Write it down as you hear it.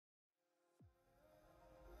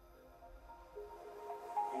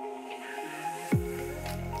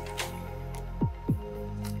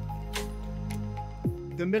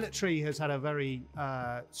The military has had a very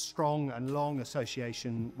strong and long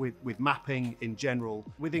association with mapping in general.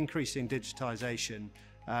 With increasing digitisation,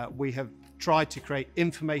 we have tried to create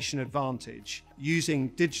information advantage using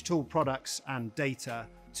digital products and data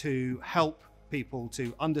to help people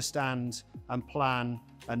to understand and plan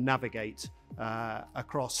and navigate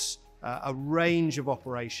across a range of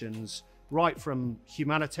operations, right from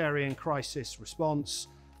humanitarian crisis response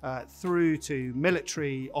through to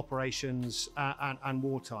military operations and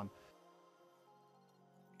wartime.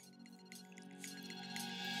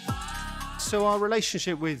 So our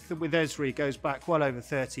relationship with Esri goes back well over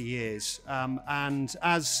 30 years, and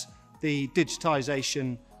as the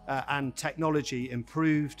digitisation and technology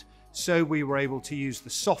improved, so we were able to use the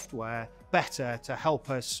software better to help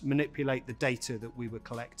us manipulate the data that we were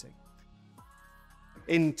collecting.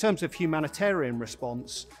 In terms of humanitarian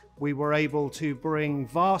response, we were able to bring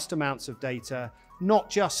vast amounts of data,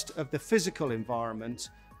 not just of the physical environment,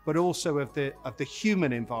 but also of the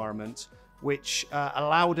human environment, which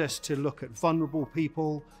allowed us to look at vulnerable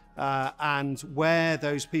people and where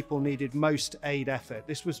those people needed most aid effort.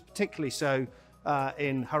 This was particularly so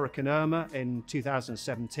in Hurricane Irma in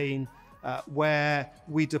 2017, where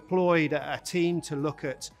we deployed a team to look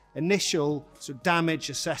at initial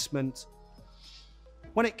damage assessment.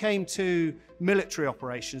 When it came to military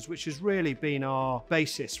operations, which has really been our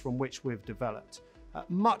basis from which we've developed,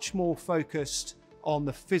 much more focused on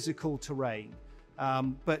the physical terrain.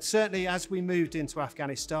 But certainly as we moved into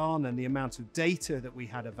Afghanistan and the amount of data that we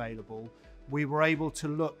had available, we were able to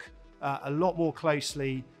look a lot more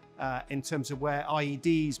closely in terms of where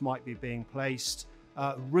IEDs might be being placed,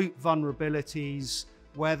 route vulnerabilities,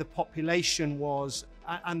 where the population was,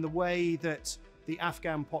 and the way that the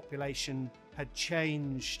Afghan population had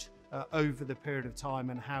changed over the period of time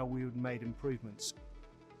and how we had made improvements.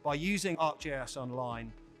 By using ArcGIS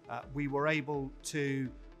Online, we were able to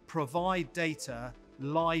provide data,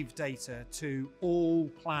 live data, to all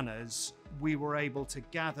planners. We were able to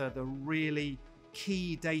gather the really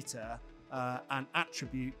key data and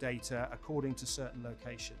attribute data according to certain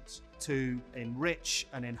locations to enrich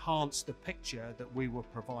and enhance the picture that we were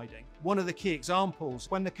providing. One of the key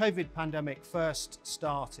examples, when the COVID pandemic first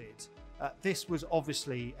started, this was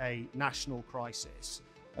obviously a national crisis.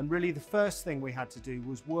 And really the first thing we had to do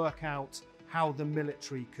was work out how the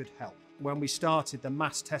military could help. When we started the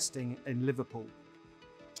mass testing in Liverpool,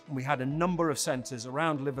 we had a number of centres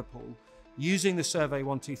around Liverpool. Using the Survey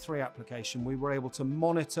 123 application, we were able to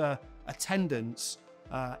monitor attendance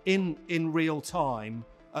in real time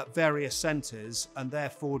at various centres and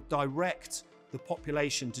therefore direct the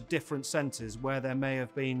population to different centres where there may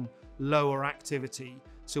have been lower activity,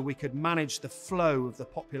 so we could manage the flow of the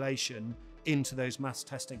population into those mass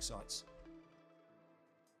testing sites.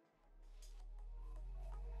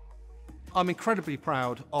 I'm incredibly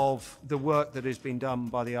proud of the work that has been done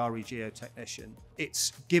by the RE Geotechnician.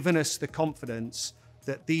 It's given us the confidence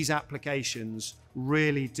that these applications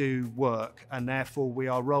really do work, and therefore we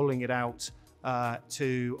are rolling it out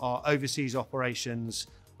to our overseas operations.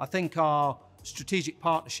 I think our strategic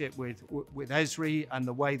partnership with Esri and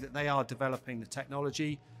the way that they are developing the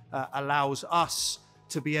technology allows us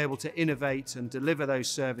to be able to innovate and deliver those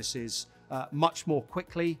services much more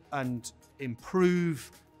quickly and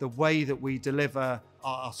improve the way that we deliver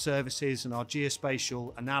our services and our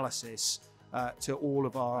geospatial analysis to all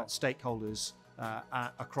of our stakeholders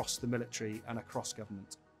across the military and across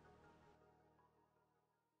government.